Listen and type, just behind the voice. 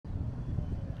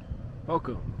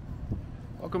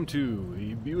Welcome to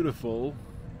the beautiful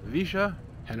Villa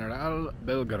General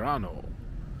Belgrano,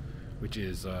 which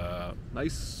is a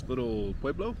nice little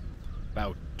pueblo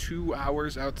about 2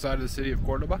 hours outside of the city of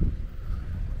Córdoba.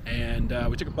 And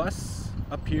we took a bus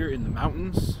up here in the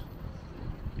mountains,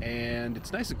 and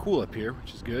it's nice and cool up here,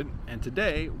 which is good. And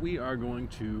today we are going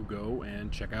to go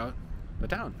and check out the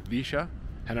town, Villa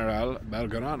General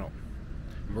Belgrano.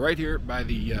 We're right here by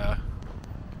the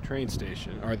train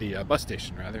station, or the bus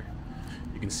station rather.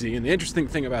 You can see, and the interesting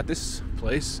thing about this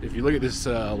place, if you look at this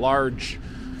large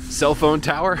cell phone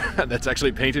tower that's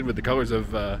actually painted with the colors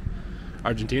of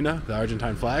Argentina, the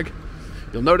Argentine flag,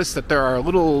 you'll notice that there are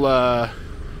little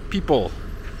people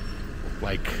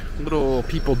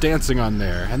dancing on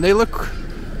there, and they look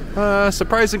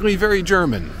surprisingly very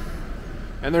German,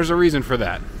 and there's a reason for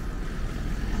that.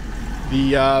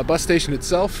 The bus station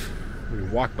itself, we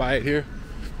can walk by it here,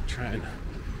 try and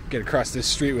get across this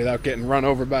street without getting run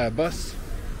over by a bus.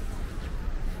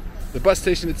 The bus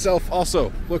station itself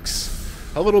also looks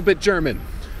a little bit German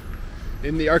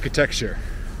in the architecture,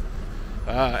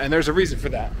 and there's a reason for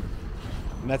that,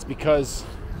 and that's because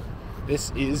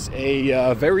this is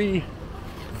a very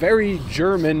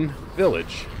German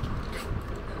village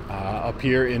up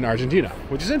here in Argentina,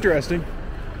 which is interesting.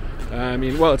 I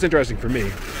mean, well, it's interesting for me,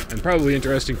 and probably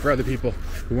interesting for other people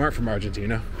who aren't from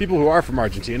Argentina. People who are from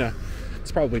Argentina,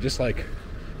 it's probably just like,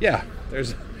 yeah, there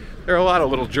are a lot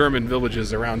of little German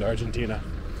villages around Argentina,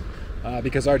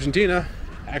 because Argentina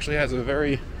actually has a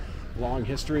very long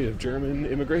history of German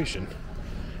immigration,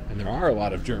 and there are a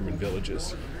lot of German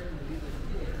villages.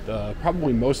 The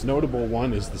probably most notable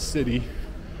one is the city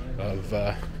of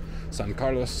San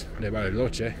Carlos de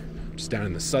Bariloche, which is down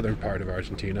in the southern part of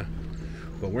Argentina.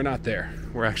 But we're not there.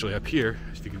 We're actually up here,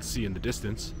 as you can see in the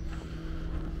distance,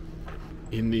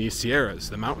 in the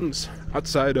Sierras, the mountains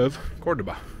outside of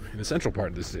Córdoba, in the central part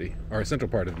of the city, or central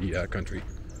part of the country.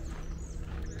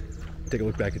 Take a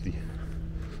look back at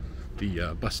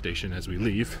the bus station as we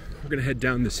leave. We're gonna head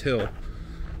down this hill,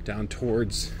 down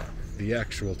towards the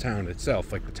actual town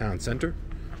itself, like the town center.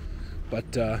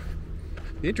 But the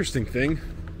interesting thing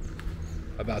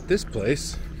about this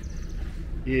place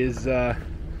is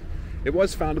it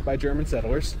was founded by German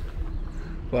settlers,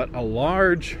 but a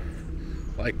large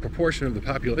proportion of the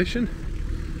population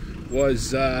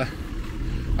was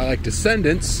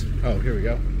descendants. Oh, here we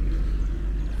go.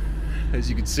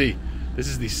 As you can see, this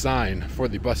is the sign for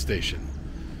the bus station.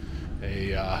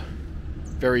 A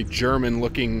very German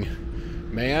looking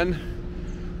man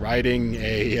riding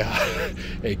a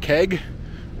keg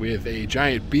with a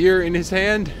giant beer in his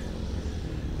hand,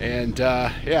 and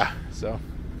yeah, so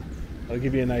I'll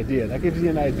give you an idea. That gives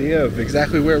you an idea of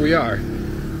exactly where we are.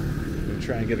 I'm gonna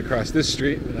try and get across this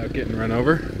street without getting run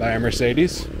over by a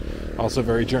Mercedes, also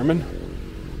very German.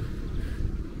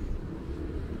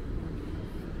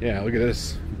 Yeah, look at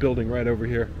this building right over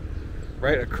here.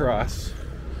 Right across,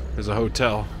 there's a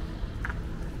hotel,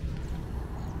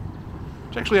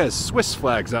 which actually has Swiss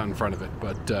flags out in front of it,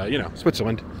 but you know,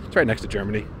 Switzerland, it's right next to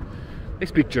Germany. They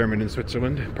speak German in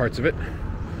Switzerland, parts of it.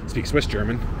 Speak Swiss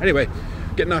German. Anyway,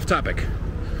 getting off topic.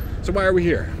 So why are we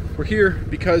here? We're here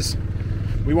because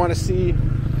we want to see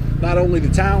not only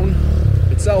the town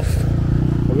itself,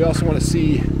 but we also want to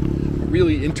see a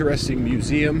really interesting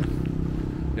museum.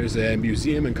 There's a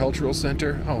museum and cultural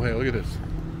center. Oh, hey, look at this.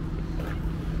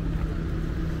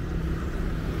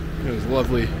 There's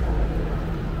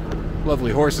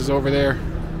lovely horses over there.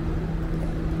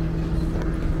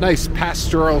 Nice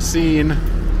pastoral scene.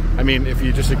 I mean, if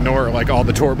you just ignore all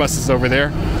the tour buses over there,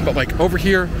 but over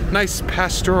here, nice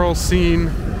pastoral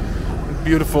scene,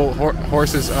 beautiful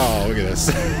horses. Oh, look at this.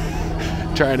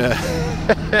 Trying to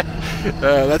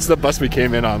that's the bus we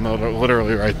came in on,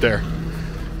 literally right there.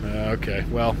 Okay,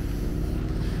 well,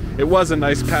 it was a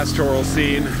nice pastoral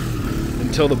scene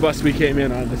until the bus we came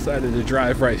in on decided to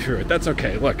drive right through it. That's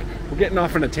okay. Look, we're getting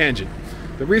off on a tangent.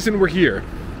 The reason we're here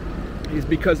is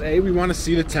because A, we want to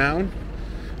see the town.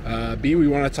 B, we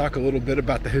want to talk a little bit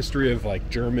about the history of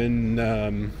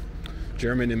German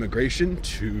immigration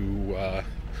to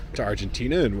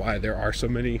Argentina, and why there are so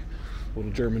many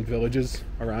little German villages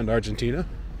around Argentina.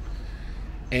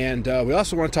 And we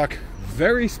also want to talk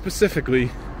very specifically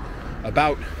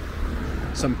about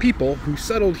some people who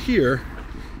settled here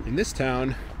in this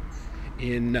town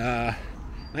in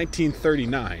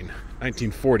 1939,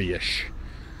 1940-ish.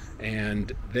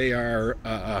 And they are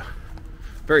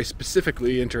very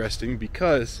specifically interesting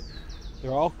because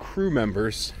they're all crew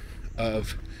members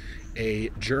of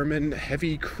a German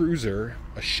heavy cruiser,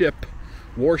 a ship,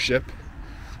 warship,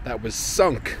 that was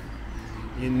sunk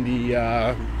in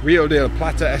the Rio de la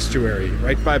Plata Estuary,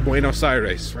 right by Buenos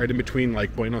Aires, right in between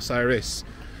like Buenos Aires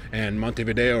and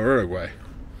Montevideo, Uruguay.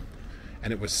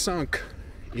 And it was sunk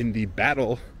in the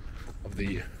Battle of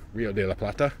the Rio de la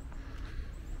Plata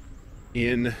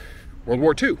in World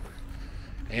War II.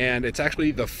 And it's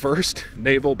actually the first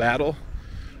naval battle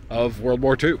of World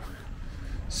War II.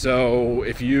 So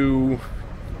if you're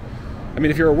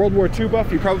a World War II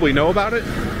buff, you probably know about it.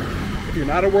 If you're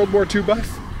not a World War II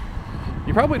buff,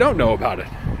 you probably don't know about it.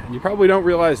 And you probably don't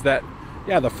realize that,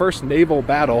 yeah, the first naval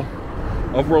battle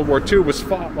of World War II was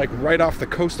fought like right off the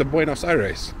coast of Buenos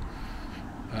Aires.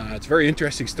 It's a very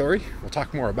interesting story. We'll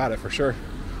talk more about it for sure,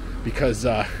 because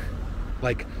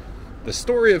like the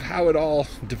story of how it all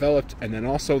developed and then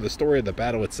also the story of the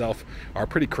battle itself are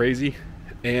pretty crazy.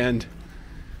 And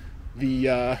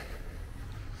the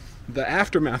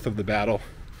aftermath of the battle,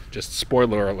 just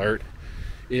spoiler alert,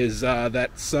 is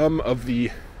that some of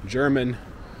the German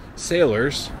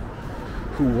sailors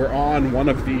who were on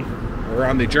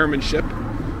the German ship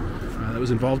that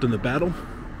was involved in the battle,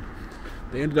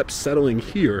 they ended up settling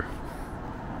here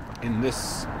in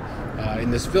this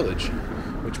village,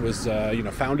 which was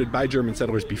founded by German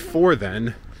settlers before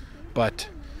then, but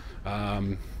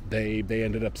they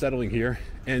ended up settling here,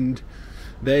 and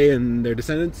they and their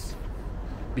descendants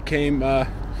became a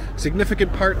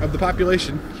significant part of the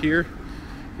population here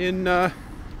in the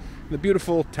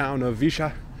beautiful town of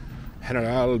Villa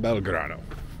General Belgrano.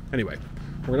 Anyway,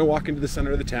 we're going to walk into the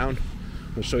center of the town.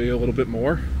 We'll show you a little bit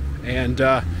more, and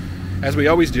as we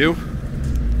always do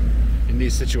in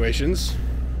these situations,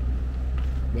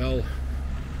 well,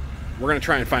 we're going to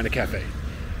try and find a cafe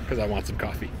because I want some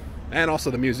coffee. And also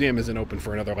the museum isn't open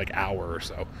for another like hour or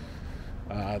so.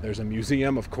 There's a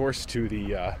museum, of course, to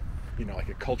the like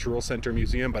a cultural center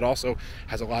museum, but also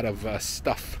has a lot of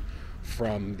stuff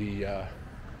from the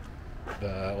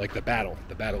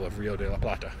battle of Rio de la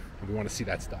Plata, and we want to see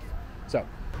that stuff. So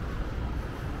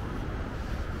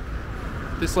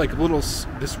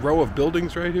this row of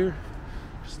buildings right here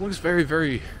just looks very,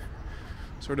 very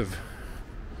sort of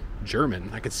German.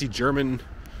 I could see the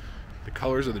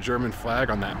colors of the German flag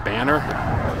on that banner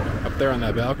up there on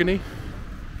that balcony.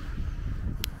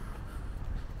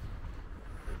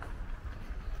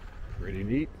 Pretty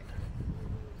neat.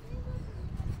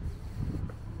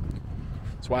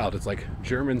 It's wild. It's like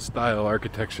German style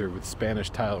architecture with Spanish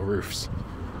tile roofs.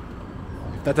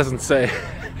 If that doesn't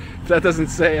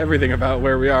say everything about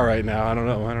where we are right now, I don't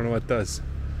know what does.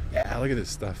 Yeah, look at this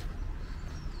stuff.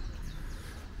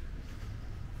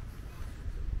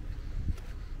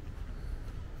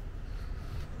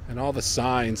 And all the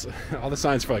signs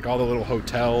for like all the little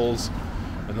hotels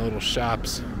and the little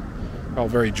shops are all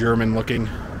very German looking.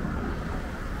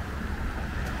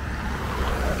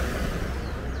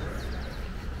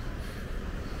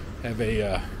 Have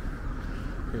a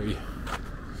very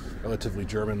relatively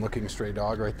German looking stray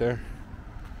dog right there.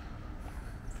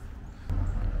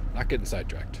 Not getting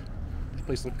sidetracked. This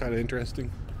place looked kind of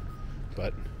interesting,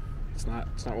 but it's not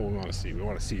what we want to see. We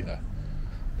want to see the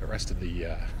rest of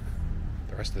the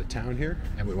town here,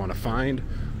 and we want to find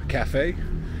a cafe,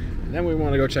 and then we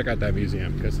want to go check out that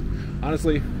museum, because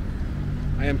honestly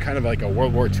I am kind of like a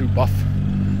World War II buff,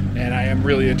 and I am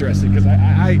really interested because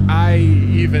I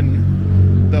even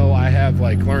though I have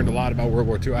like learned a lot about World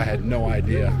War II, I had no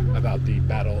idea about the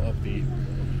Battle of the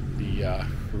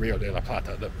Rio de la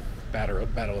Plata, the Battle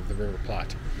of the River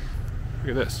Plate.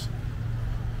 Look at this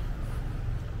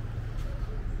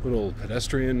little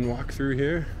pedestrian walk through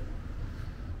here.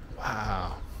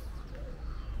 Wow.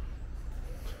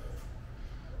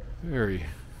 Very.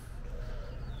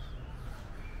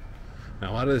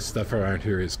 Now, a lot of this stuff around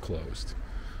here is closed.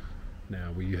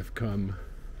 Now, we have come.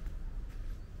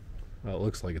 Well, it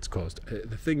looks like it's closed.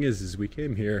 The thing is we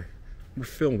came here, we're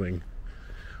filming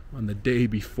on the day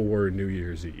before New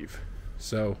Year's Eve.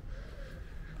 So,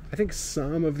 I think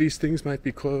some of these things might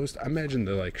be closed. I imagine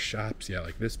the like shops, yeah,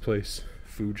 like this place,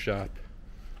 food shop,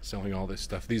 selling all this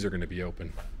stuff, these are going to be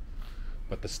open.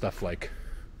 But the stuff like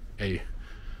a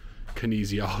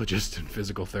kinesiologist and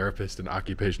physical therapist and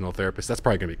occupational therapist, that's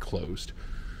probably going to be closed.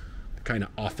 The kind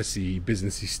of officey,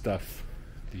 businessy stuff,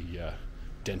 the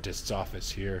dentist's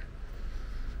office here,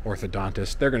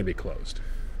 orthodontist, they're going to be closed.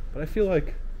 But I feel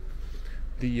like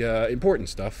the important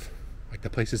stuff, like the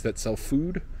places that sell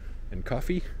food and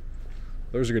coffee,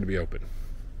 those are going to be open.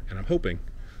 And I'm hoping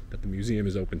that the museum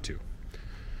is open too.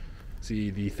 See,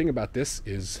 the thing about this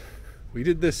is we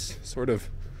did this sort of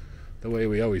the way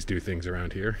we always do things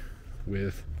around here,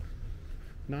 with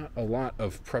not a lot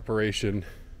of preparation.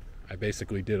 I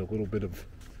basically did a little bit of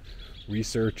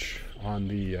research on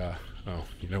the oh,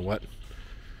 you know what?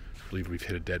 I believe we've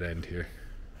hit a dead end here.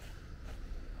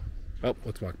 Well,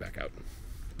 let's walk back out.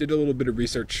 Did a little bit of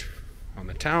research on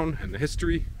the town and the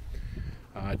history.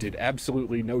 Did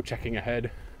absolutely no checking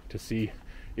ahead to see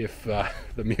if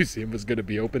the museum was going to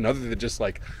be open, other than just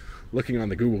like looking on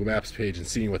the Google Maps page and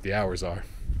seeing what the hours are.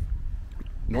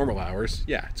 Normal hours,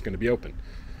 yeah, it's going to be open.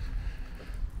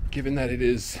 Given that it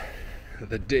is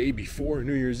the day before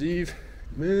New Year's Eve,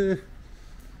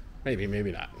 maybe,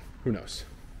 maybe not. Who knows?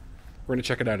 We're going to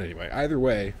check it out anyway. Either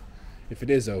way, if it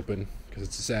is open, because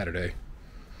it's a Saturday,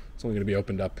 it's only going to be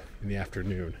opened up in the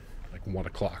afternoon, like 1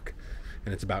 o'clock.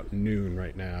 And it's about noon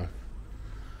right now.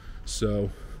 So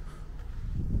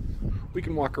we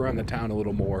can walk around the town a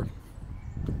little more.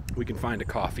 We can find a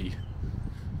coffee.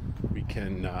 We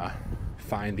can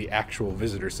find the actual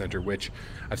visitor center, which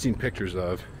I've seen pictures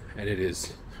of, and it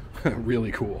is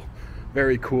really cool.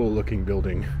 Very cool looking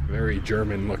building, very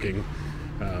German looking.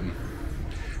 And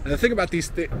the thing about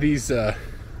these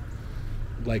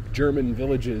like German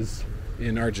villages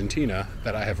in Argentina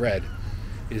that I have read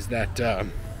is that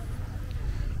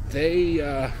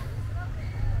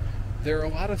there are a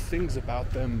lot of things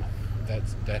about them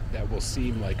that will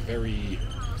seem like very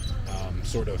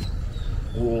sort of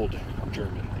old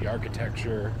German. The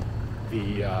architecture,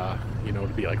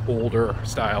 to be like older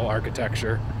style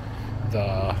architecture,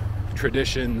 the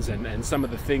traditions, and some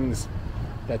of the things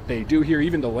that they do here,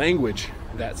 even the language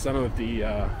that some of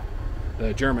the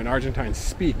German Argentines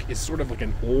speak is sort of like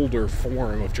an older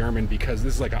form of German, because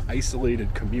this is like an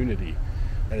isolated community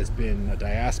that has been a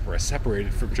diaspora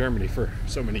separated from Germany for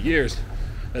so many years,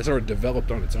 that sort of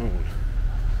developed on its own,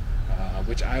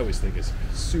 which I always think is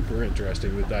super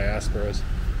interesting with diasporas.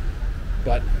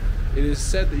 But it is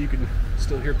said that you can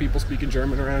still hear people speaking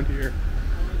German around here,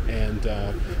 and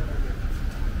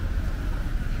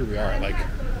here we are. Like,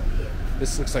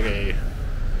 this looks like a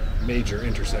major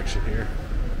intersection here.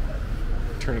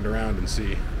 Turn it around and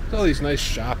see. There's all these nice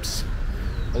shops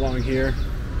along here.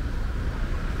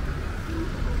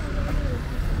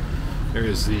 There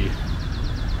is the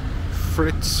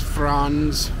Fritz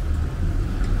Franz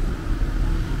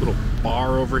little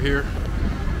bar over here.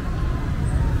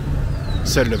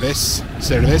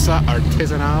 Cerveza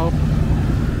artesanal.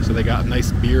 So they got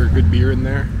nice beer, good beer in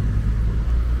there.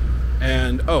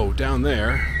 And oh, down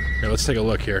there, here, let's take a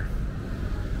look here.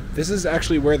 This is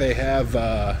actually where they have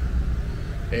a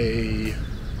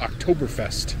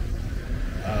Oktoberfest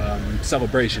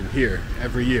celebration here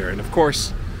every year. And of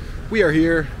course, we are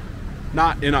here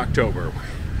not in October.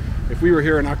 If we were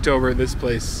here in October, this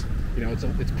place,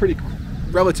 it's pretty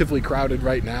relatively crowded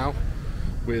right now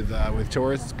with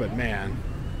tourists. But man,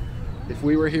 if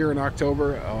we were here in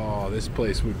October, oh, this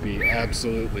place would be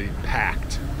absolutely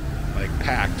packed, like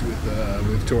packed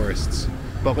with tourists.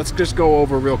 But let's just go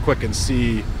over real quick and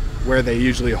see where they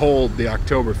usually hold the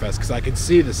Oktoberfest, because I can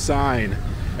see the sign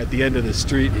at the end of the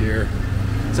street here.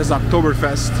 It says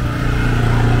Oktoberfest.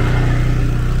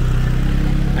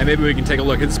 And maybe we can take a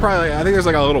look. It's probably, I think there's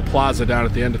like a little plaza down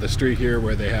at the end of the street here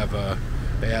where they have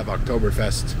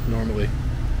Oktoberfest normally.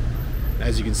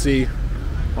 As you can see,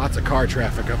 lots of car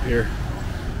traffic up here.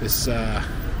 This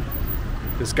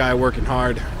guy working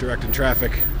hard, directing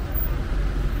traffic.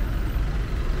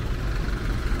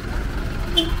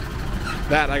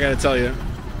 That, I gotta tell you,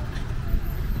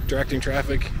 directing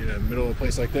traffic in the middle of a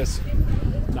place like this,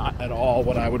 not at all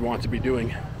what I would want to be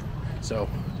doing. So,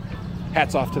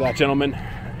 hats off to that gentleman.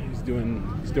 He's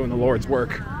doing the Lord's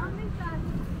work.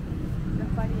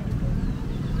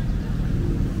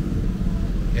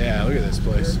 Yeah, look at this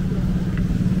place.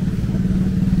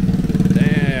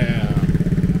 Damn.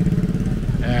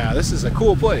 Yeah, this is a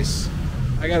cool place.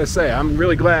 I gotta say, I'm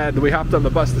really glad that we hopped on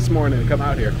the bus this morning and come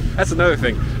out here. That's another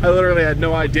thing. I literally had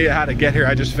no idea how to get here.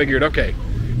 I just figured, okay,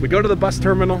 we go to the bus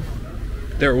terminal,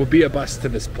 there will be a bus to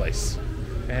this place.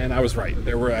 And I was right.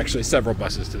 There were actually several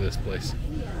buses to this place.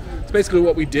 It's basically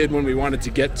what we did when we wanted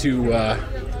to get to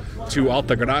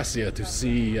Altagracia to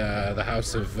see the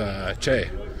house of Che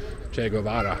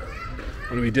Guevara.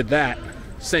 When we did that,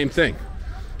 same thing.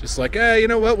 Just like, you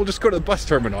know what? We'll just go to the bus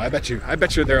terminal. I bet you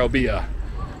there'll be a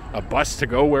bus to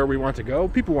go where we want to go.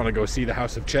 People want to go see the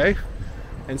house of Che.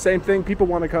 And same thing, people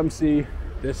want to come see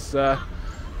this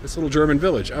little German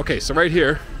village. Okay, so right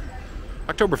here,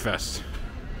 Oktoberfest.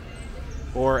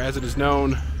 Or as it is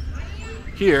known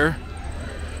here,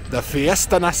 the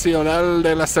Fiesta Nacional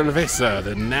de la Cerveza,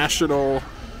 the National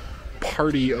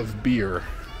Party of Beer.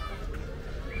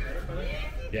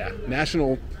 Yeah,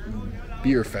 National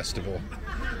Beer Festival.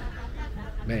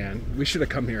 Man, we should have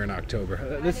come here in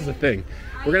October. This is the thing.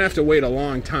 We're gonna have to wait a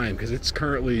long time because it's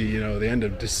currently, the end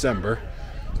of December.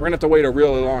 So we're gonna have to wait a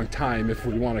really long time if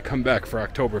we want to come back for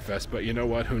Oktoberfest. But you know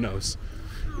what? Who knows?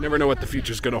 You never know what the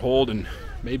future's gonna hold, and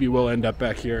maybe we'll end up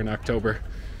back here in October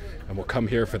and we'll come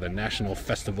here for the National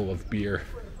Festival of Beer.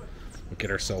 We'll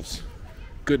get ourselves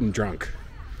good and drunk.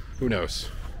 Who knows?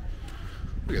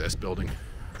 Look at this building.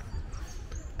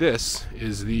 This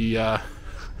is the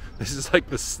this is like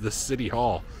the city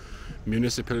hall,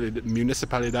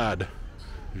 Municipalidad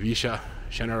Villa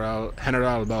General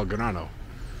Belgrano,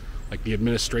 like the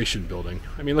administration building.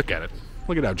 I mean, look at it.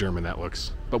 Look at how German that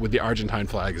looks, but with the Argentine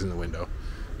flags in the window,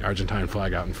 the Argentine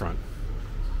flag out in front.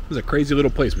 This is a crazy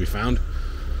little place we found.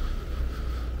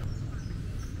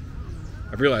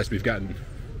 I've realized we've gotten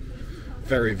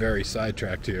very, very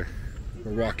sidetracked here.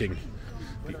 We're walking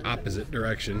the opposite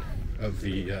direction of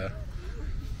the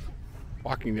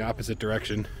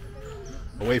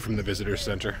away from the visitor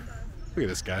center. Look at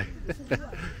this guy. Look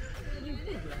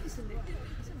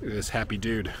at this happy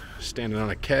dude standing on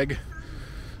a keg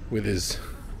with his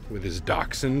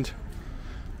dachshund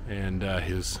and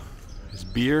his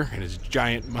beer and his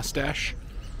giant mustache.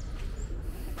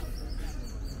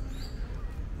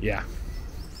 Yeah,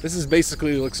 this is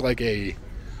basically looks like a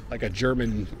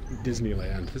German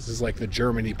Disneyland. This is like the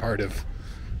Germany part of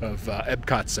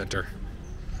Epcot Center,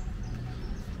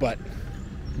 but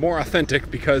more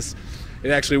authentic because it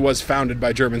actually was founded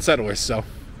by German settlers. So,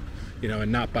 you know,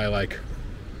 and not by like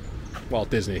Walt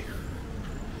Disney.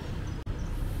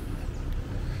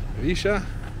 Villa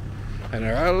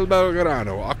General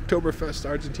Belgrano, Oktoberfest,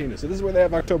 Argentina. So this is where they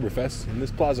have Oktoberfest, in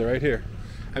this plaza right here.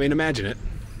 I mean, imagine it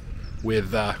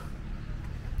with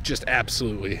just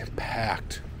absolutely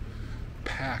packed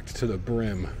to the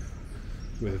brim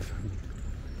with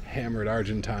hammered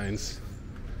Argentines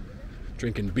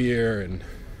drinking beer and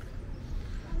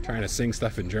trying to sing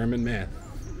stuff in German. Man,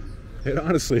 it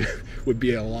honestly would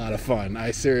be a lot of fun.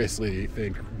 I seriously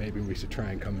think maybe we should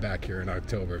try and come back here in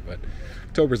October, but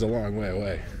October's a long way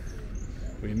away.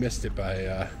 We missed it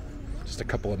by just a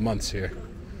couple of months here.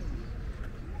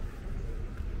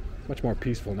 Much more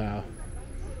peaceful now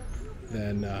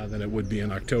than it would be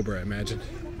in October, I imagine.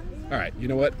 All right, you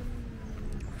know what?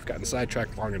 We've gotten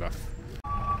sidetracked long enough.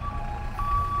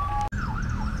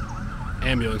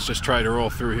 Ambulance just tried to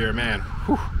roll through here, man.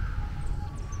 Whew.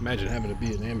 Imagine having to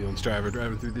be an ambulance driver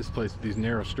driving through this place with these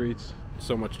narrow streets.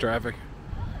 So much traffic.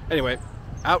 Anyway,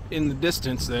 out in the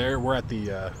distance there, we're at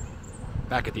the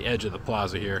back at the edge of the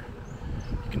plaza here.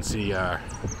 You can see our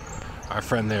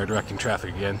friend there directing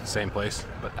traffic again, same place.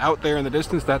 But out there in the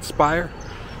distance, that spire,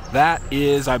 that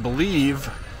is, I believe,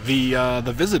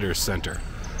 the visitors center.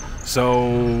 So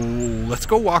let's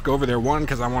go walk over there. One,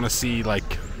 because I want to see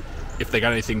like if they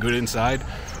got anything good inside,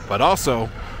 but also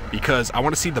because I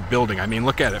want to see the building. I mean,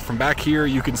 look at it from back here.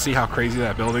 You can see how crazy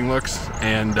that building looks,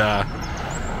 and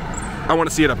I want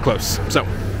to see it up close. So.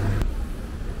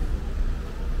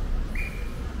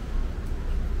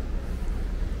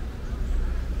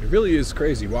 It really is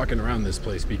crazy walking around this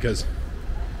place because,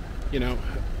 you know,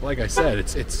 like I said,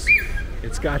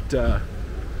 it's got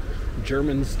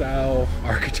German style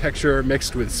architecture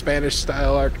mixed with Spanish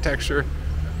style architecture,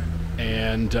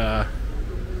 and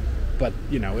but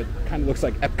you know, it kind of looks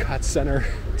like Epcot Center.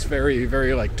 It's very,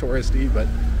 very like touristy, but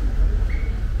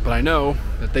I know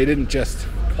that they didn't just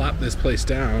plop this place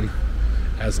down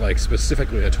as like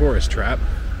specifically a tourist trap.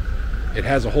 It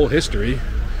has a whole history.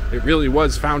 It really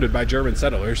was founded by German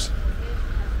settlers,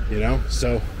 you know.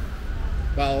 So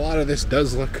while a lot of this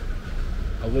does look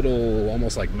a little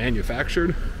almost like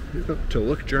manufactured, you know, to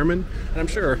look German, and I'm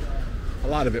sure a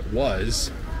lot of it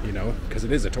was, you know, because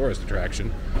it is a tourist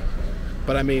attraction.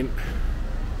 But I mean,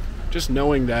 just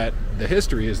knowing that the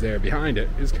history is there behind it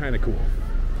is kind of cool.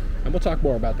 And we'll talk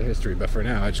more about the history, but for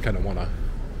now I just kind of want to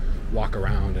walk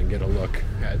around and get a look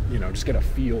at, you know, just get a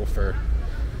feel for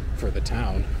the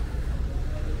town.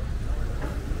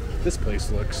 This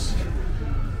place looks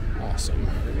awesome.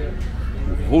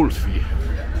 Wolfie.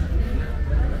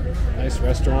 Nice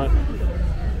restaurant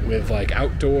with like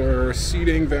outdoor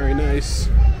seating, very nice.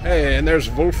 Hey, and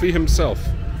there's Wolfie himself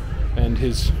and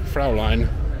his Fraulein.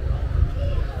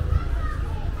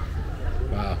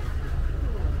 Wow.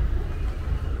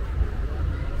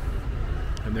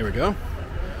 And there we go.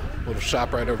 Little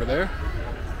shop right over there.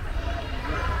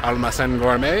 Almacen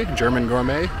Gourmet, German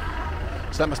gourmet.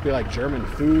 So that must be like German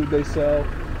food they sell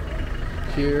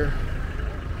here.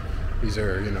 These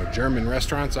are, you know, German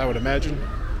restaurants, I would imagine.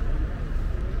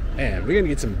 And we're gonna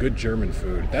get some good German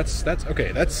food. That's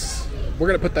okay. We're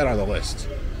gonna put that on the list.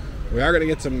 We are gonna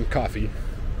get some coffee.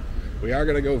 We are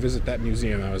gonna go visit that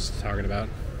museum I was talking about,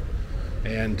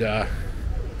 and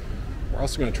we're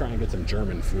also gonna try and get some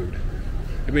German food.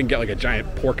 Maybe we can get like a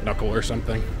giant pork knuckle or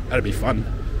something. That'd be fun.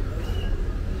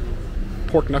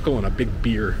 Pork knuckle and a big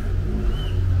beer.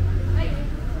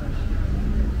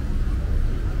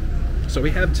 So we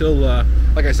have till,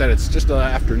 like I said, it's just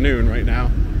afternoon right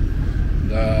now.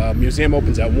 The museum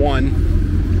opens at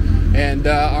 1, and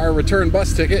our return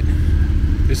bus ticket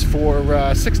is for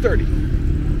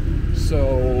 6:30.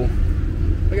 So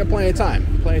we got plenty of time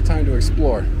to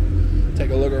explore,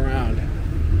 take a look around.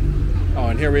 Oh,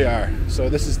 and here we are. So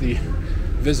this is the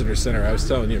visitor center I was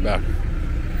telling you about.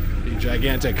 The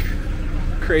gigantic,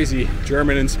 crazy,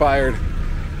 German-inspired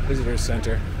visitor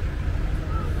center.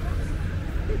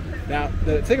 Now,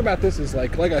 the thing about this is,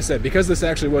 like I said, because this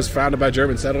actually was founded by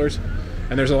German settlers,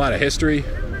 and there's a lot of history,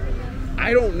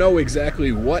 I don't know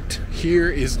exactly what here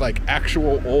is like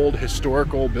actual old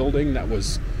historical building that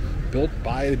was built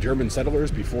by the German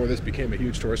settlers before this became a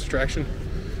huge tourist attraction,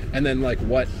 and then like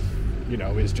what, you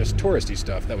know, is just touristy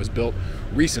stuff that was built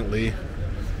recently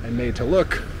and made to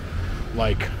look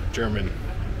like German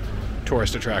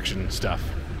tourist attraction stuff.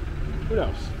 Who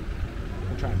knows?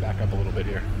 I'll try and back up a little bit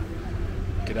here.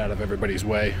 Get out of everybody's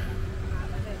way.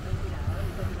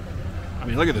 I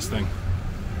mean, look at this thing.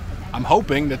 I'm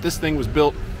hoping that this thing was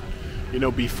built, you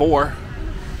know, before.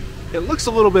 It looks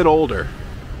a little bit older.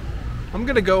 I'm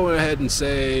gonna go ahead and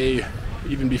say,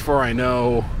 even before I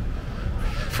know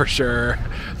for sure,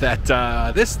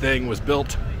 that this thing was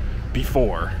built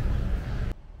before.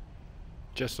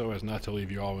 Just so as not to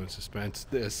leave you all in suspense,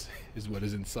 this is what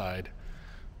is inside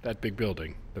that big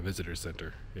building, the visitor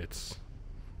center. It's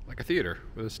like a theater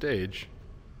with a stage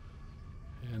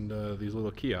and these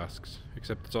little kiosks,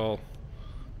 except it's all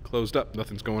closed up.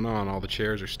 Nothing's going on. All the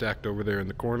chairs are stacked over there in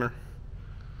the corner.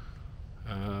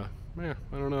 Yeah,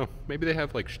 I don't know. Maybe they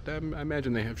have like, I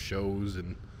imagine they have shows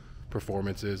and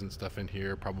performances and stuff in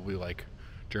here. Probably like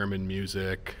German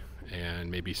music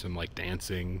and maybe some like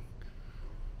dancing.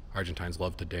 Argentines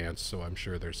love to dance, so I'm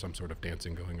sure there's some sort of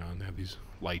dancing going on. They have these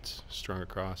lights strung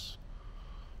across.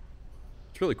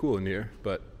 It's really cool in here,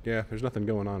 but yeah, there's nothing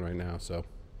going on right now, so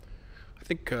I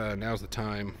think now's the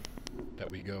time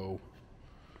that we go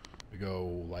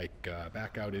like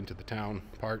back out into the town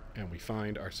part and we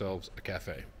find ourselves a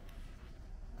cafe.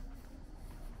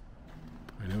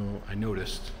 I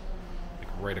noticed like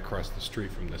right across the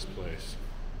street from this place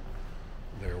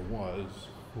there was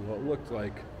what looked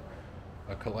like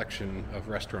a collection of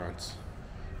restaurants,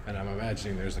 and I'm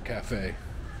imagining there's a cafe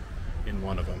in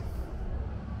one of them.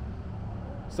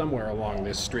 Somewhere along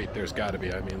this street there's got to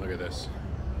be. I mean, look at this.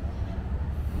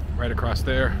 Right across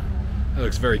there. That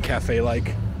looks very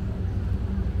cafe-like.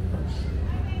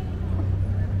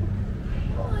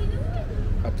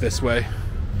 Up this way.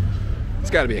 It's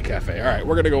got to be a cafe. All right,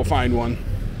 we're going to go find one.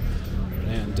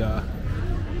 And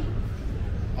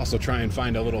also try and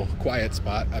find a little quiet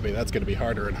spot. I mean, that's going to be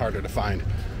harder and harder to find.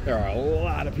 There are a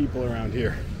lot of people around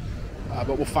here.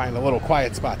 But we'll find a little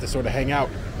quiet spot to sort of hang out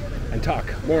and talk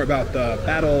more about the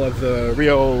Battle of the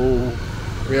Rio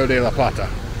de la Plata.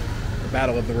 The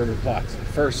Battle of the River Plate.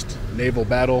 First naval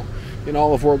battle in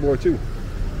all of World War II.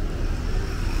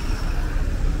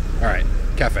 All right,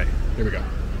 cafe. Here we go.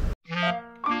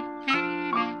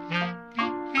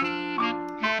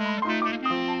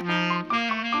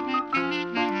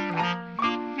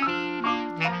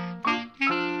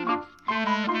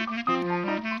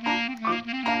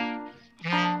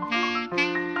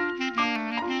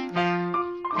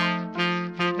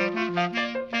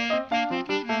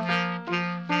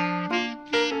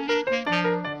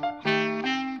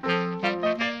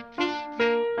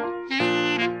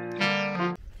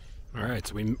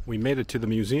 So we made it to the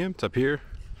museum. It's up here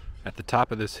at the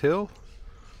top of this hill.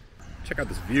 Check out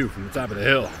this view from the top of the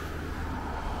hill.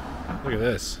 Look at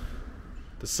this.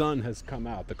 The sun has come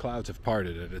out. The clouds have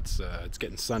parted and it's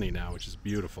getting sunny now, which is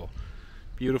beautiful.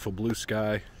 Beautiful blue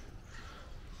sky.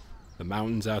 The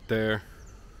mountains out there.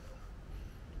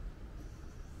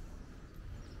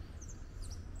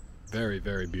 Very,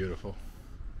 very beautiful.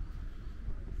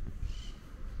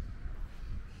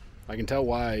 I can tell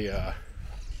why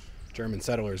German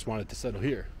settlers wanted to settle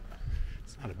here.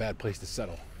 It's not a bad place to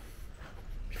settle.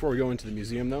 Before we go into the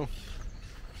museum though,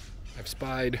 I've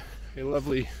spied a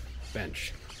lovely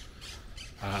bench.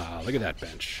 Look at that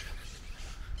bench.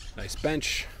 Nice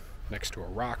bench next to a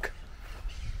rock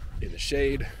in the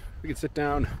shade. We can sit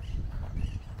down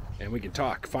and we can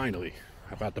talk finally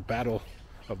about the Battle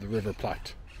of the River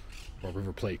Plate, or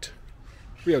River Plate,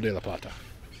 Rio de la Plata.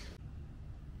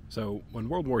 So when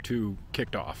World War II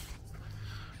kicked off,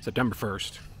 September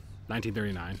 1st,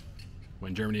 1939,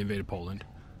 when Germany invaded Poland,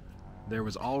 there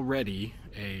was already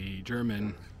a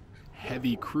German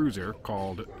heavy cruiser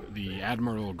called the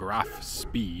Admiral Graf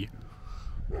Spee.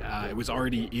 It was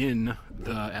already in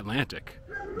the Atlantic.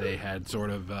 They had sort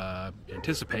of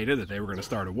anticipated that they were going to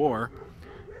start a war,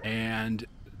 and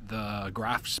the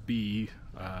Graf Spee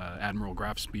Admiral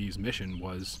Graf Spee's mission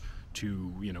was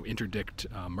to, interdict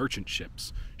merchant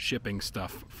ships shipping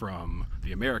stuff from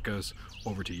the Americas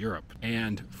over to Europe.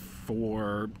 And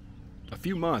for a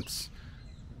few months,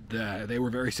 they were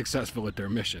very successful at their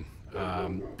mission.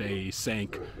 They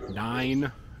sank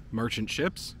 9 merchant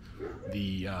ships.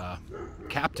 The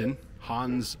captain,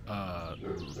 Hans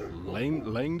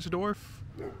Langsdorff,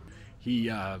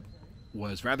 he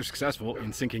was rather successful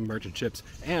in sinking merchant ships,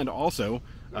 and also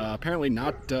apparently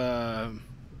not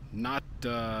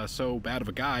so bad of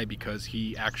a guy, because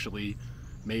he actually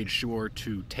made sure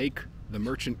to take the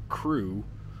merchant crew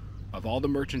of all the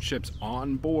merchant ships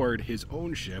on board his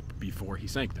own ship before he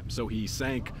sank them. So he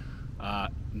sank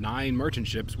 9 merchant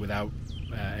ships without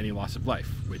any loss of life,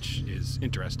 which is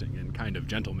interesting and kind of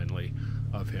gentlemanly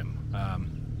of him.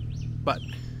 But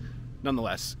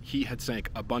nonetheless, he had sank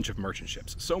a bunch of merchant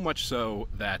ships, so much so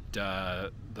that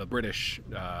the British,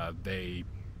 they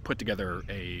put together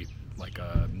a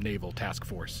naval task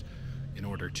force in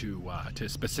order to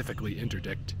specifically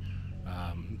interdict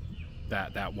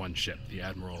that one ship, the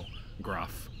Admiral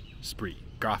Graf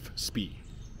Spee.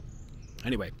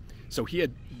 Anyway, so he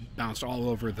had bounced all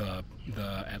over the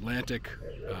Atlantic,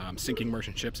 sinking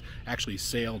merchant ships, actually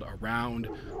sailed around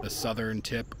the southern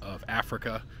tip of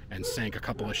Africa and sank a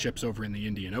couple of ships over in the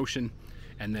Indian Ocean,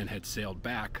 and then had sailed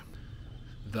back.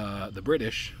 The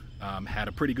British had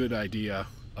a pretty good idea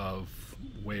of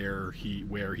where he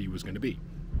was going to be,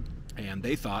 and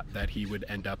they thought that he would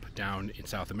end up down in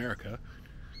South America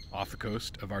off the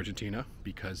coast of Argentina,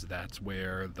 because that's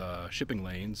where the shipping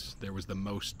lanes, there was the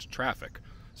most traffic.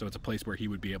 So it's a place where he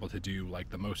would be able to do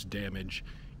the most damage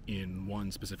in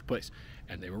one specific place.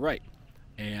 And they were right.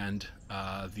 And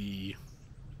the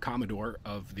commodore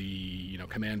of the,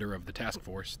 commander of the task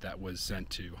force that was sent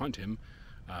to hunt him,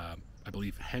 I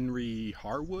believe Henry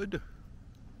Harwood,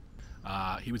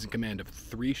 he was in command of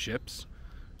 3 ships,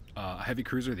 a heavy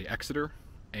cruiser, the Exeter,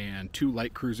 and 2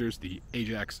 light cruisers, the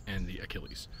Ajax and the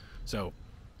Achilles. So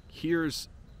here's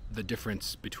the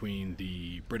difference between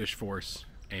the British force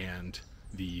and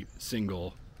the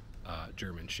single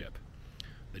German ship.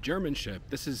 The German ship,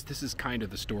 this is kind of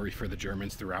the story for the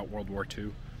Germans throughout World War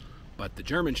II, but the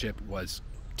German ship was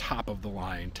top of the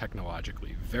line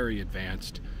technologically, very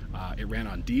advanced. It ran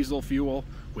on diesel fuel,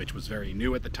 which was very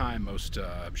new at the time. Most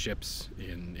ships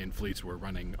in fleets were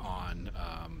running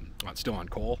still on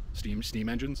coal, steam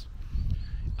engines.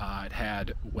 It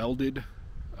had welded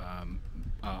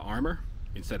armor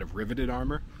instead of riveted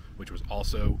armor, which was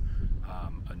also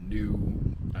a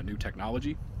new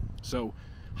technology. So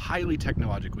highly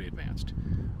technologically advanced,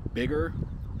 bigger,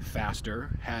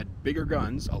 faster, had bigger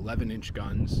guns, 11-inch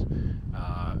guns,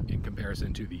 in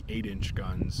comparison to the 8-inch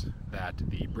guns that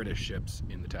the British ships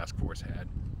in the task force had.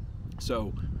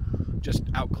 So just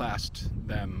outclassed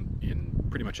them in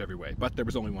pretty much every way, but there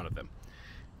was only one of them.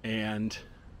 And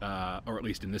or at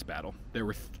least in this battle, there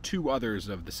were 2 others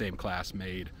of the same class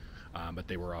made, but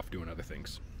they were off doing other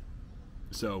things.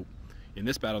 So in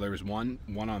this battle there was one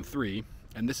on 3,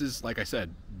 and this is, like I said,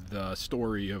 the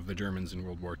story of the Germans in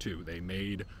World War II. They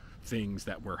made things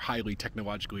that were highly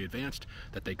technologically advanced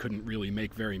that they couldn't really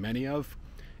make very many of,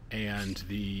 and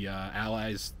the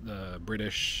Allies, the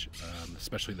British,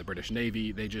 especially the British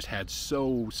Navy, they just had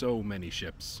so many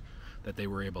ships that they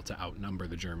were able to outnumber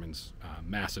the Germans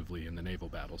massively in the naval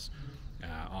battles.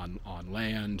 On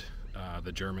land,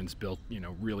 the Germans built,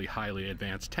 really highly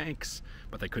advanced tanks,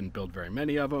 but they couldn't build very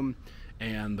many of them.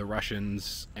 And the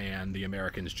Russians and the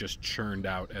Americans just churned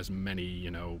out as many,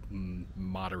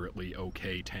 moderately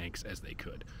okay tanks as they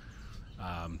could.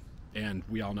 And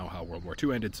we all know how World War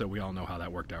II ended, so we all know how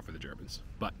that worked out for the Germans.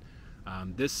 But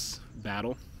this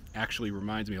battle actually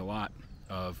reminds me a lot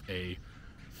of a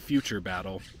future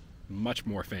battle, much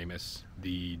more famous,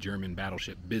 the German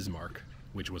battleship Bismarck,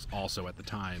 which was also at the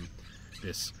time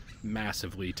this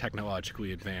massively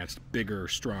technologically advanced, bigger,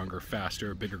 stronger,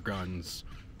 faster, bigger guns,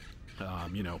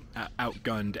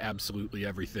 outgunned absolutely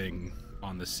everything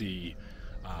on the sea,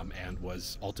 and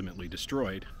was ultimately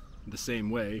destroyed the same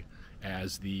way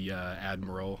as the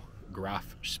Admiral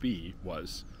Graf Spee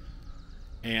was.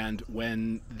 And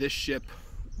when this ship,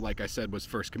 like I said, was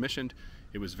first commissioned,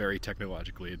 it was very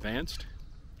technologically advanced.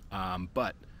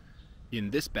 But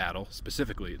in this battle,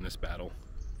 specifically in this battle,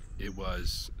 it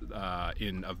was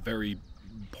in a very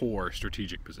poor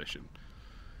strategic position,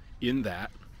 in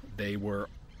that they were,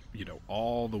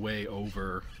 all the way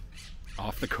over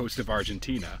off the coast of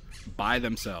Argentina by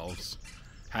themselves,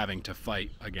 having to fight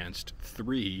against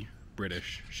 3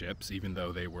 British ships, even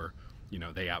though they were,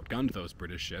 they outgunned those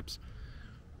British ships.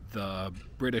 The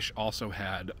British also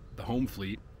had the home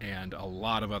fleet and a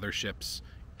lot of other ships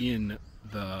in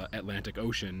the Atlantic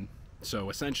Ocean. So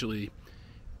essentially,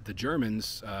 the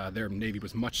Germans, their navy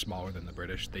was much smaller than the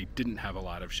British. They didn't have a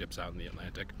lot of ships out in the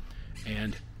Atlantic,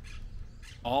 and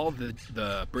all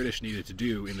the British needed to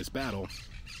do in this battle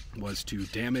was to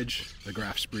damage the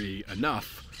Graf Spee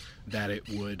enough that it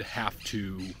would have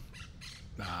to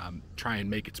try and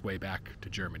make its way back to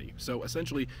Germany. So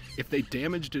essentially, if they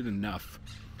damaged it enough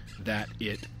that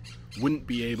it wouldn't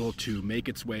be able to make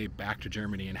its way back to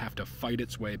Germany and have to fight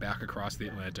its way back across the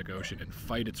Atlantic Ocean and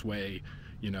fight its way,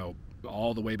 you know,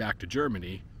 all the way back to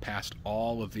Germany, past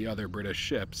all of the other British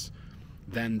ships,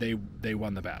 then they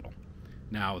won the battle.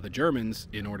 Now, the Germans,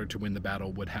 in order to win the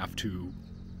battle, would have to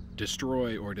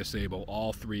destroy or disable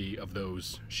all 3 of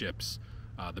those ships,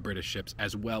 the British ships,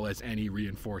 as well as any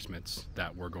reinforcements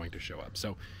that were going to show up.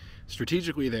 So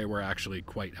strategically, they were actually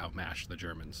quite outmatched, the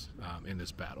Germans, in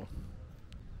this battle.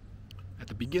 At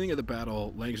the beginning of the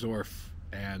battle, Langsdorff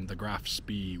and the Graf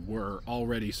Spee were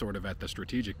already sort of at the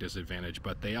strategic disadvantage,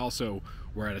 but they also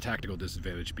were at a tactical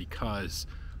disadvantage because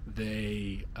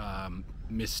they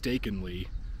mistakenly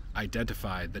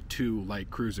identified the 2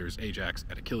 light cruisers, Ajax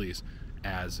and Achilles,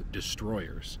 as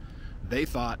destroyers. They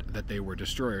thought that they were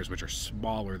destroyers, which are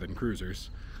smaller than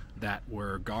cruisers, that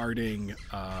were guarding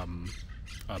a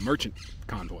merchant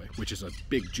convoy, which is a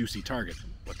big, juicy target.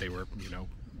 But they were, you know,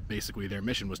 basically their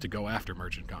mission was to go after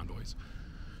merchant convoys.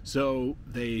 So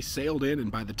they sailed in,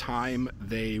 and by the time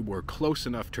they were close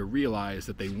enough to realize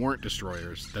that they weren't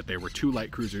destroyers, that they were 2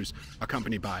 light cruisers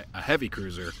accompanied by a heavy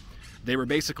cruiser, they were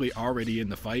basically already in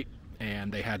the fight,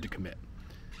 and they had to commit.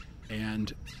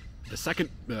 And the second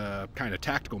kind of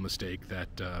tactical mistake that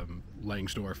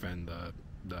Langsdorff and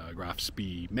the Graf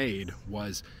Spee made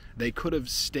was they could have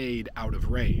stayed out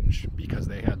of range because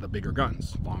they had the bigger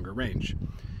guns, longer range,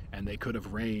 and they could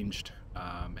have ranged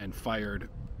and fired,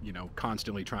 you know,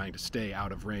 constantly trying to stay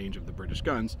out of range of the British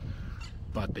guns,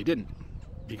 but they didn't,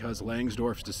 because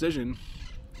Langsdorff's decision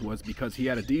was, because he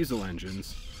had a diesel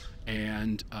engines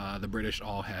and the British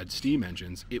all had steam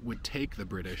engines, it would take the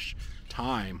British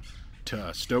time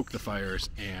to stoke the fires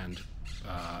and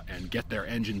get their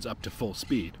engines up to full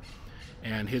speed.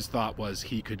 And his thought was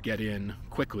he could get in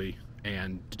quickly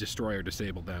and destroy or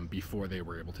disable them before they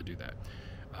were able to do that.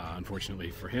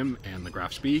 Unfortunately for him and the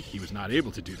Graf Spee, he was not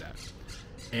able to do that.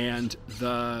 And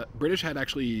the British had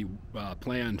actually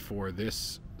planned for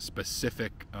this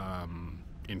specific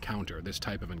encounter, this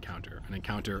type of encounter, an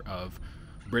encounter of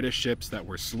British ships that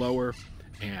were slower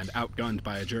and outgunned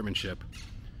by a German ship.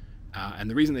 And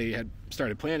the reason they had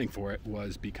started planning for it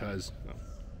was because... Oh,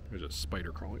 there's a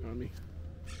spider crawling on me.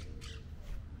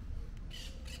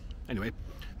 Anyway,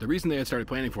 the reason they had started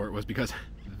planning for it was because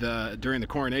during the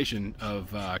coronation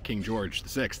of King George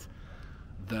VI,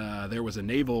 there was a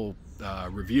naval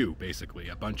review, basically.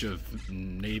 A bunch of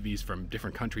navies from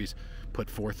different countries put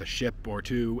forth a ship or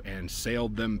 2 and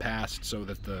sailed them past so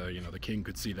that the king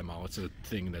could see them all. It's a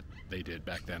thing that they did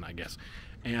back then, I guess.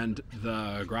 And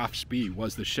the Graf Spee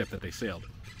was the ship that they sailed.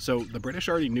 So the British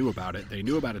already knew about it. They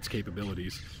knew about its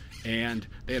capabilities, and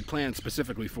they had planned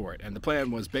specifically for it. And the plan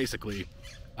was basically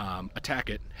attack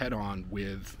it head on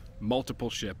with multiple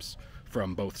ships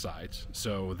from both sides,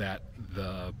 so that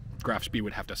the Graf Spee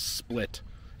would have to split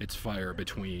its fire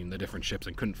between the different ships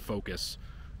and couldn't focus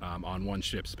on one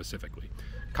ship specifically.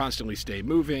 Constantly stay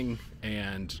moving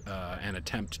and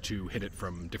attempt to hit it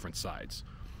from different sides.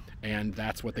 And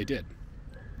that's what they did.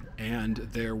 And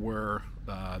there were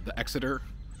the Exeter,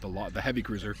 the heavy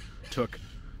cruiser, took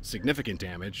significant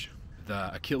damage.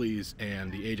 The Achilles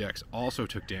and the Ajax also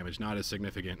took damage, not as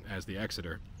significant as the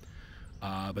Exeter.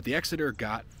 But the Exeter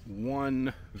got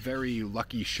one very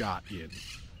lucky shot in,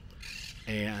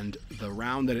 and the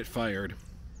round that it fired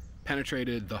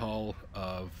penetrated the hull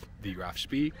of the Graf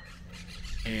Spee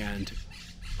and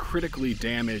critically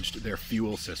damaged their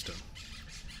fuel system,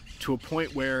 to a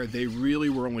point where they really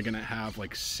were only going to have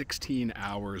like 16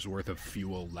 hours worth of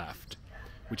fuel left,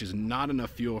 which is not enough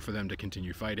fuel for them to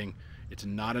continue fighting. It's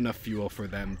not enough fuel for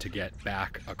them to get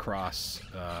back across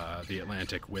the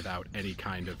Atlantic without any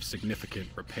kind of significant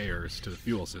repairs to the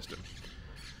fuel system.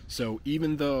 So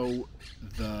even though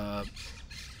the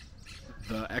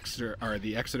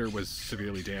Exeter was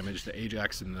severely damaged, the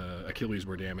Ajax and the Achilles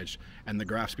were damaged, and the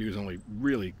Graf Spee was only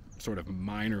really sort of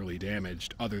minorly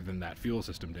damaged other than that fuel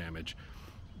system damage,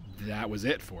 that was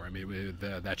it for him.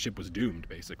 That ship was doomed,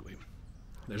 basically.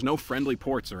 There's no friendly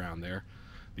ports around there.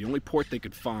 The only port they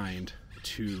could find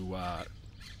to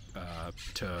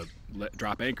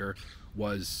drop anchor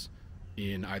was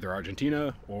in either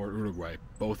Argentina or Uruguay,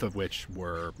 both of which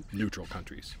were neutral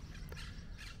countries.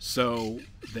 So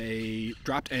they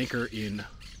dropped anchor in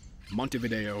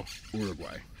Montevideo,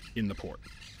 Uruguay, in the port.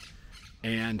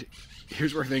 And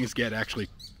here's where things get actually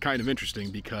kind of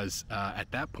interesting, because at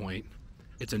that point,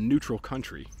 it's a neutral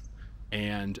country,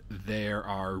 and there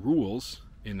are rules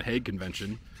in the Hague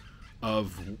Convention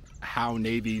of how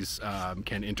navies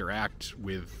can interact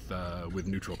with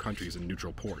neutral countries and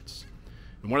neutral ports.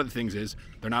 And one of the things is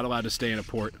they're not allowed to stay in a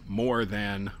port more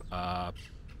than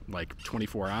like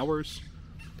 24 hours.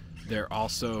 They're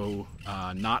also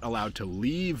not allowed to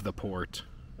leave the port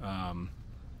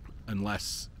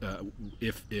unless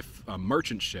if a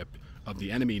merchant ship of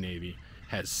the enemy navy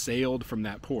has sailed from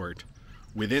that port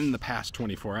within the past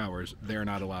 24 hours, they're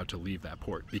not allowed to leave that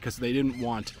port, because they didn't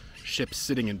want ships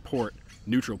sitting in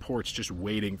neutral ports, just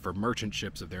waiting for merchant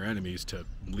ships of their enemies to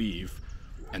leave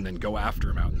and then go after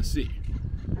them out in the sea.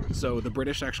 So the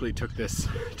British actually took this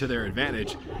to their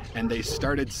advantage, and they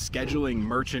started scheduling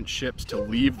merchant ships to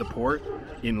leave the port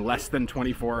in less than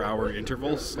 24-hour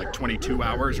intervals, like 22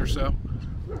 hours or so.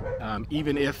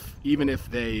 Even if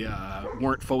they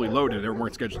weren't fully loaded or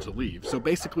weren't scheduled to leave. So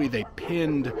basically they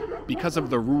pinned, because of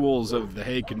the rules of the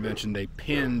Hague Convention, they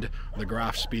pinned the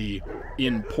Graf Spee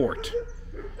in port.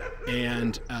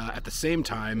 And at the same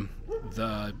time,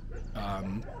 the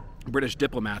British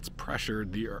diplomats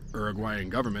pressured the Uruguayan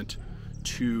government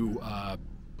to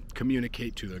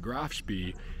communicate to the Graf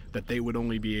Spee that they would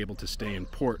only be able to stay in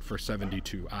port for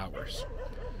 72 hours.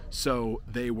 So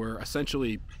they were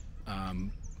essentially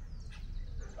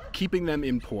keeping them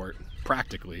in port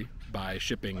practically by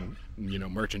shipping,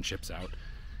 merchant ships out.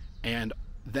 And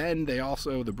then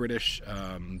the British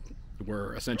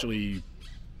were essentially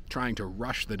trying to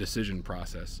rush the decision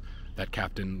process that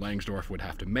Captain Langsdorff would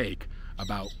have to make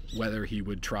about whether he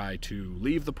would try to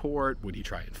leave the port, would he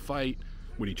try and fight,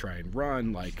 would he try and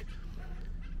run, like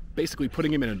basically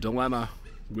putting him in a dilemma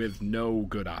with no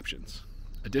good options.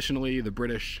 Additionally, the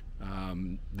British,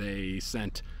 they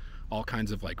sent all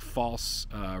kinds of like false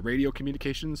radio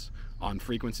communications on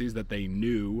frequencies that they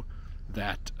knew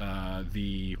that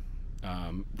the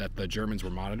Germans were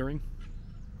monitoring,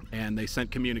 and they sent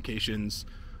communications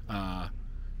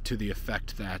to the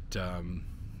effect that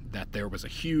that there was a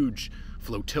huge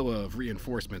flotilla of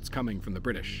reinforcements coming from the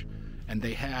British, and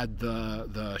they had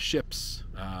the ships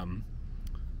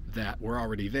that were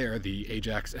already there, the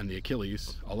Ajax and the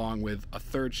Achilles, along with a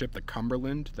third ship, the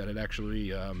Cumberland, that had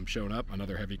actually shown up,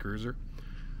 another heavy cruiser.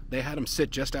 They had them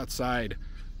sit just outside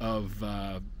of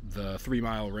the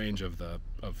 3-mile range of the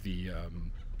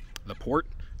port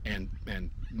and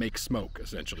make smoke,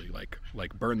 essentially,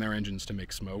 like burn their engines to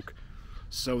make smoke,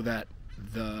 so that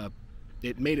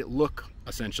it made it look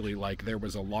essentially like there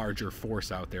was a larger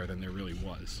force out there than there really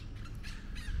was.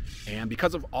 And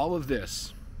because of all of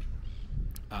this,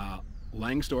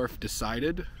 Langsdorff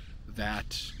decided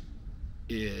that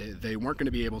they weren't going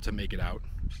to be able to make it out.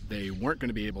 They weren't going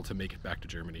to be able to make it back to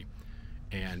Germany,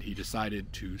 and he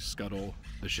decided to scuttle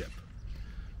the ship.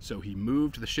 So he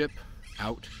moved the ship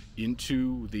out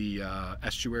into the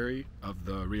estuary of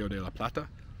the Rio de la Plata,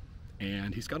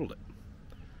 and he scuttled it.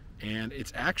 And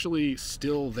it's actually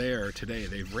still there today.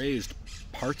 They've raised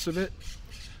parts of it,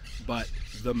 but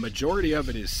the majority of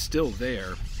it is still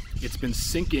there. It's been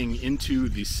sinking into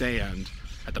the sand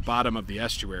at the bottom of the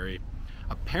estuary.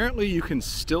 Apparently you can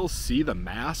still see the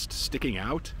mast sticking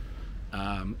out.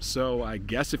 So I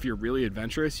guess if you're really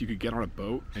adventurous, you could get on a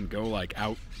boat and go like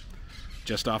out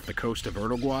just off the coast of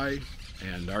Uruguay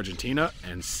and Argentina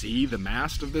and see the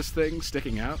mast of this thing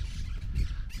sticking out.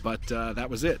 But that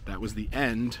was it. That was the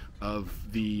end of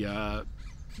the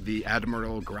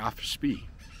Admiral Graf Spee.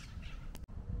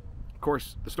 Of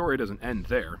course, the story doesn't end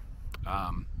there.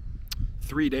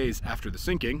 3 days after the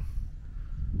sinking,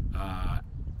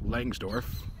 Langsdorff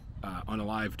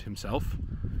unalived himself,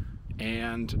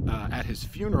 and at his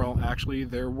funeral, actually,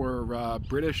 there were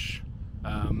British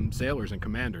sailors and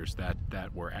commanders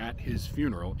that were at his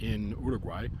funeral in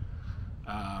Uruguay,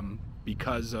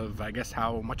 because of, I guess,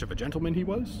 how much of a gentleman he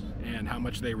was and how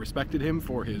much they respected him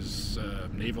for his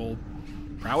naval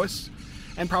prowess,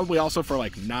 and probably also for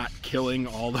like not killing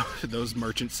all those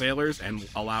merchant sailors and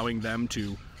allowing them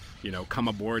to, come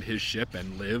aboard his ship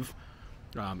and live,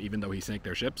 even though he sank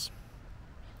their ships.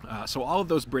 So all of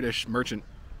those British merchant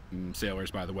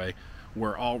sailors, by the way,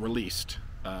 were all released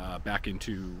back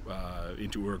into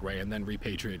Uruguay and then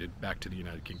repatriated back to the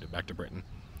United Kingdom, back to Britain.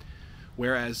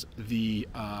 Whereas the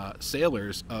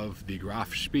sailors of the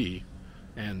Graf Spee,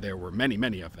 and there were many,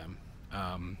 many of them,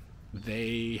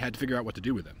 they had to figure out what to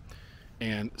do with them.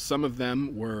 And some of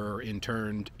them were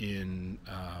interned in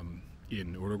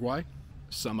Uruguay.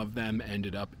 Some of them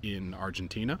ended up in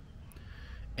Argentina.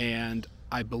 And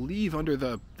I believe under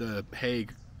the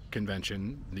Hague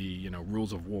Convention, the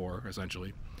rules of war,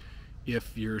 essentially,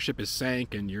 if your ship is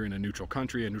sank and you're in a neutral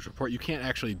country, a neutral port, you can't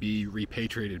actually be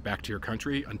repatriated back to your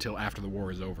country until after the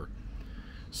war is over.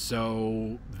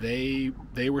 So they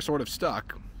were sort of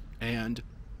stuck, and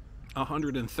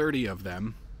 130 of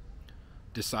them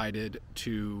decided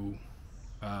to,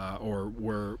 or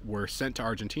were sent to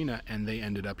Argentina, and they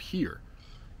ended up here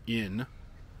in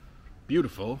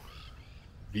beautiful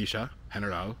Villa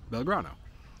General Belgrano,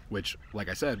 which, like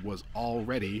I said, was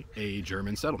already a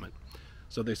German settlement.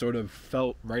 So they sort of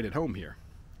felt right at home here.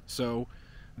 So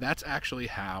that's actually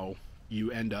how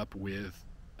you end up with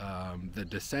the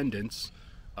descendants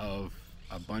of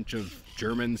a bunch of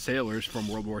German sailors from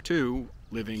World War II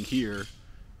living here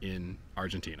in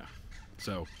Argentina.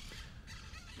 So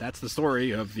that's the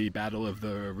story of the Battle of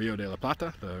the Rio de la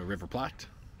Plata, the River Plate,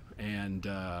 and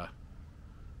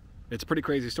it's a pretty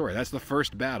crazy story. That's the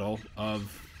first battle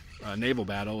of naval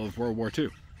battle of World War II.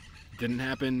 It didn't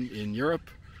happen in Europe.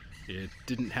 It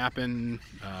didn't happen,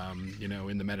 you know,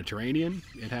 in the Mediterranean.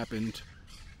 It happened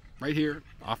right here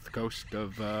off the coast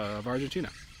of Argentina.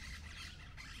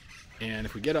 And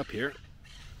if we get up here,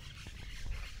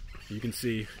 you can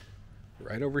see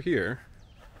right over here,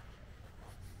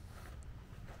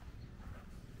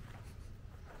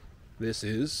 this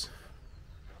is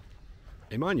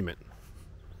a monument.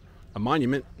 A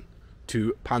monument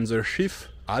to Panzerschiff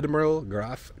Admiral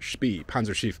Graf Spee.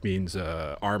 Panzerschiff means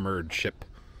armored ship.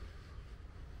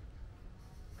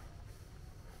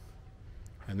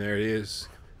 And there it is,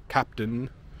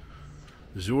 Captain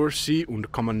Zursee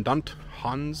und Kommandant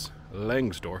Hans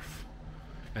Langsdorff.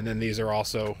 And then these are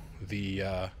also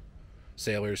the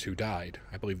sailors who died.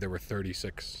 I believe there were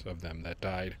 36 of them that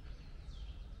died.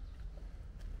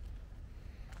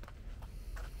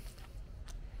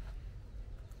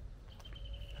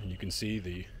 And you can see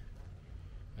the,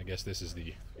 I guess this is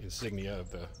the insignia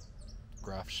of the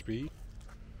Graf Spee.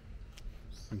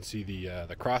 You can see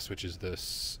the cross, which is the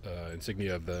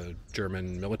insignia of the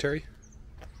German military.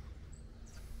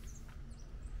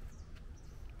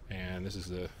 And this is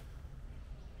the,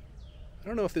 I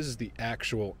don't know if this is the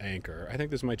actual anchor. I think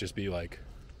this might just be like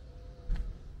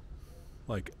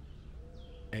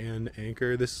an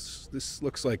anchor. This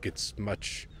looks like it's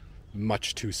much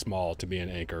too small to be an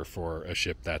anchor for a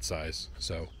ship that size.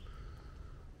 So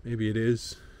maybe it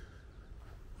is.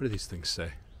 What do these things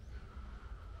say?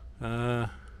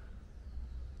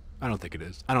 I don't think it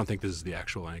is. I don't think this is the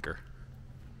actual anchor.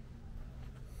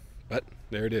 But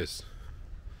there it is.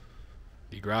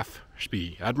 The Graf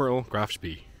Spee, Admiral Graf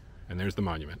Spee. And there's the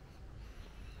monument.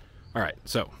 Alright,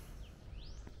 so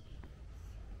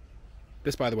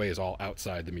this, by the way, is all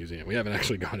outside the museum. We haven't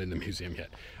actually gone in the museum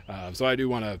yet. So I do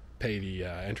want to pay the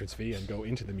entrance fee and go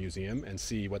into the museum and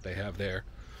see what they have there.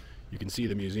 You can see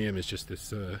the museum is just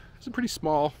this, it's a pretty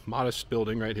small, modest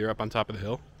building right here up on top of the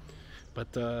hill. But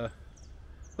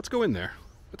let's go in there.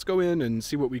 Let's go in and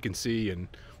see what we can see, and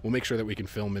we'll make sure that we can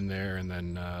film in there, and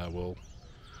then we'll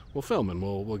film, and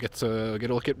we'll get a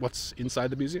look at what's inside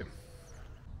the museum.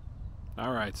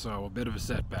 Alright, so a bit of a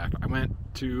setback. I went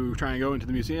to try and go into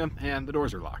the museum, and the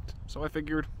doors are locked. So I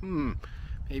figured,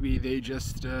 maybe they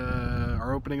just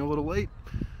are opening a little late.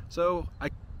 So I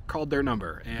called their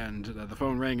number, and the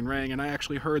phone rang and rang, and I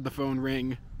actually heard the phone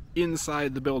ring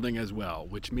inside the building as well,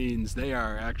 which means they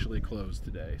are actually closed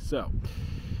today. So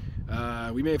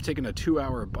we may have taken a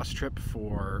 2-hour bus trip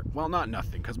for, well, not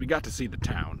nothing, because we got to see the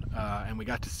town, and we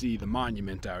got to see the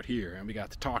monument out here, and we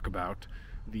got to talk about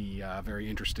the very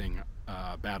interesting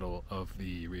Battle of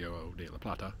the Rio de la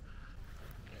Plata.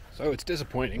 So it's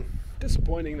disappointing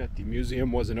that the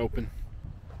museum wasn't open.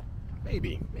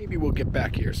 Maybe we'll get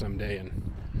back here someday,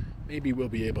 and maybe we'll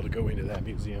be able to go into that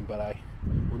museum. But I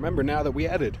remember now that we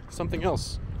added something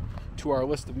else to our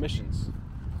list of missions,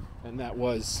 and that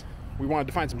was we wanted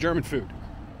to find some German food.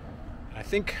 And I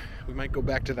think we might go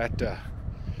back to that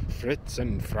Fritz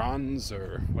and Franz,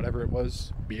 or whatever it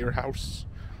was, beer house.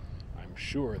 I'm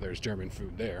sure there's German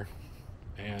food there,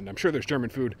 and I'm sure there's German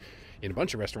food in a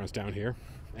bunch of restaurants down here.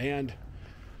 And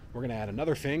we're gonna add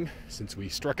another thing, since we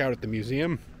struck out at the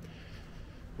museum.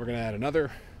 We're gonna add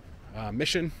another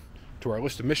mission to our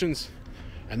list of missions,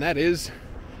 and that is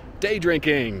day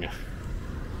drinking.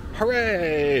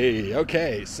 Hooray!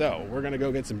 Okay, so we're gonna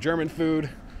go get some German food,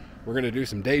 we're gonna do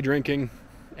some day drinking,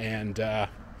 and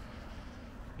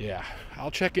yeah,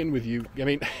 I'll check in with you. I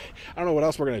mean, I don't know what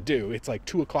else we're gonna do. It's like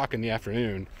 2 o'clock in the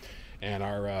afternoon, and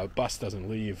our bus doesn't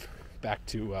leave back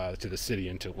to the city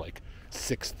until like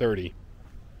 6:30.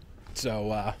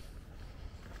 So I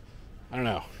don't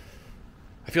know.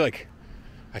 I feel like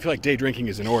day drinking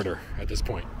is in order at this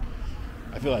point.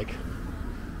 I feel like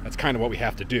that's kind of what we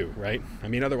have to do, right? I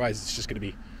mean, otherwise it's just going to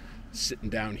be sitting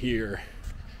down here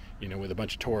you know, with a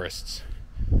bunch of tourists.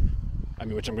 I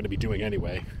mean, which I'm going to be doing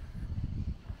anyway.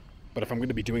 But if I'm going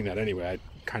to be doing that anyway, I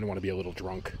kind of want to be a little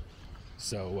drunk.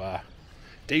 So,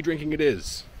 day drinking it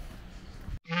is.